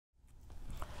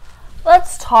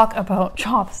Let's talk about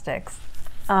chopsticks.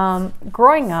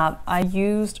 Growing up, I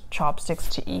used chopsticks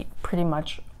to eat pretty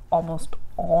much almost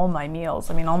all my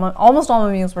meals. I mean, almost all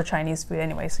my meals were Chinese food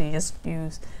anyway, so you just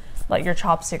use like your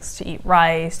chopsticks to eat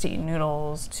rice, to eat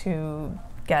noodles, to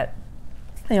get,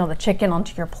 the chicken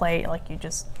onto your plate. Like you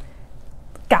just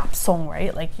gapsong,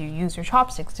 right? Like you use your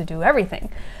chopsticks to do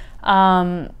everything.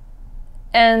 And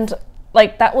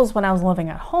like that was when I was living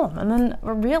at home, and then I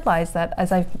realized that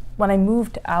when I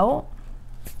moved out,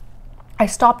 I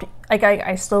stopped. Like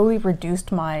I slowly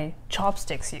reduced my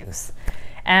chopsticks use,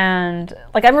 and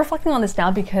like I'm reflecting on this now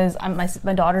because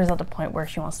my daughter is at the point where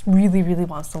she really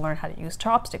wants to learn how to use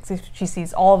chopsticks. She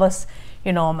sees all of us,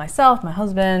 myself, my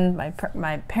husband,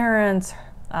 my parents,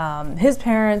 his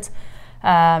parents,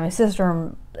 my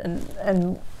sister,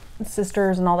 and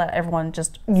sisters and all that, everyone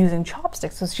just using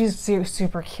chopsticks. So she's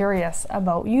super curious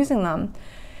about using them.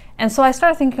 And so I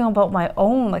started thinking about my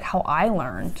own, like how I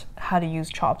learned how to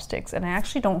use chopsticks. And I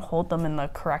actually don't hold them in the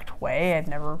correct way. I've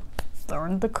never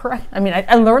learned the correct, I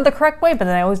learned the correct way, but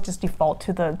then I always just default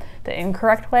to the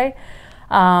incorrect way.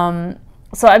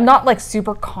 So I'm not like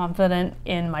super confident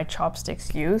in my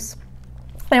chopsticks use.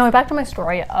 Anyway, back to my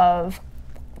story of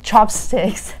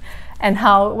chopsticks and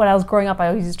how when I was growing up, I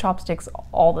always used chopsticks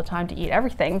all the time to eat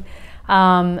everything.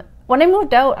 When I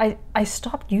moved out, I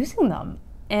stopped using them.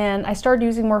 And I started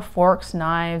using more forks,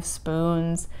 knives,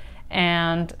 spoons,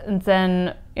 and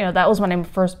then, that was when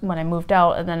I moved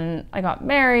out, and then I got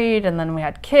married, and then we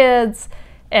had kids,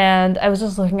 and I was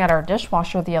just looking at our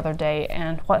dishwasher the other day,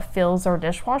 and what fills our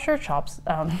dishwasher? Chopsticks.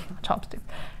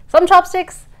 Some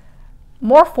chopsticks,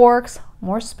 more forks,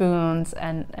 more spoons,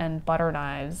 and butter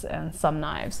knives, and some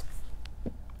knives.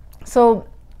 So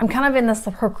I'm kind of in this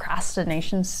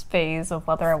procrastination phase of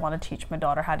whether I want to teach my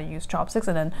daughter how to use chopsticks,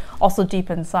 and then also deep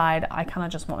inside, I kind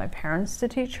of just want my parents to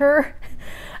teach her.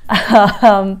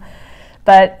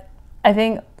 But I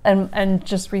think, and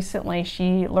just recently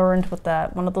she learned with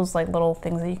one of those like little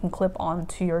things that you can clip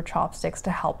onto your chopsticks to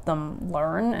help them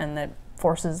learn, and it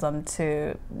forces them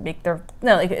to make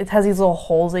it has these little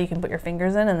holes that you can put your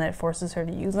fingers in, and it forces her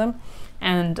to use them.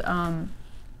 And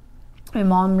my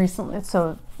mom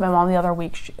the other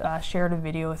week shared a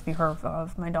video with me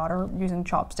of my daughter using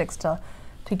chopsticks to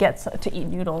eat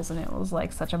noodles, and it was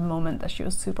like such a moment that she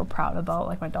was super proud about.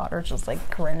 Like my daughter just like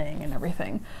grinning and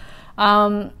everything.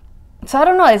 So I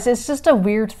don't know. It's just a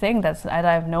weird thing that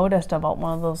I've noticed about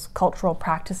one of those cultural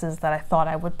practices that I thought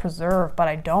I would preserve, but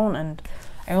I don't. And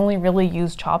I only really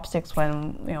use chopsticks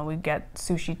when we get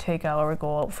sushi takeout or we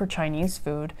go out for Chinese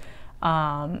food.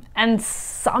 And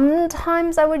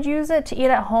sometimes I would use it to eat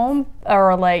at home,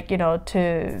 or like,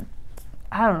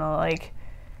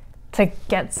 to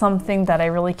get something that I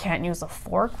really can't use a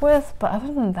fork with. But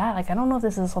other than that, like, I don't know if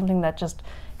this is something that just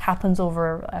happens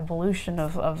over evolution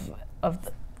of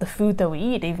the food that we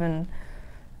eat. Even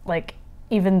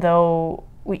though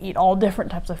we eat all different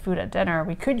types of food at dinner,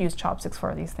 we could use chopsticks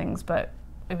for these things, but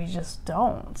we just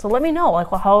don't. So let me know,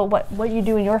 like, what you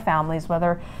do in your families,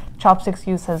 whether chopsticks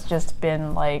use has just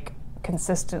been like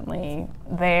consistently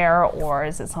there, or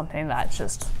is it something that's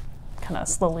just kind of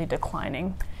slowly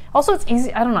declining. Also, it's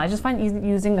easy. I don't know. I just find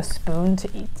using a spoon to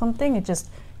eat something. It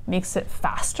just makes it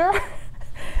faster,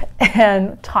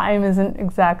 and time isn't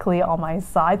exactly on my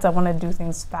side. So I want to do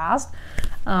things fast,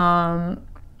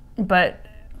 but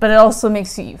it also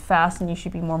makes you eat fast, and you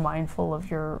should be more mindful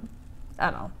of your. I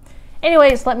don't know.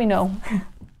 Anyways, let me know.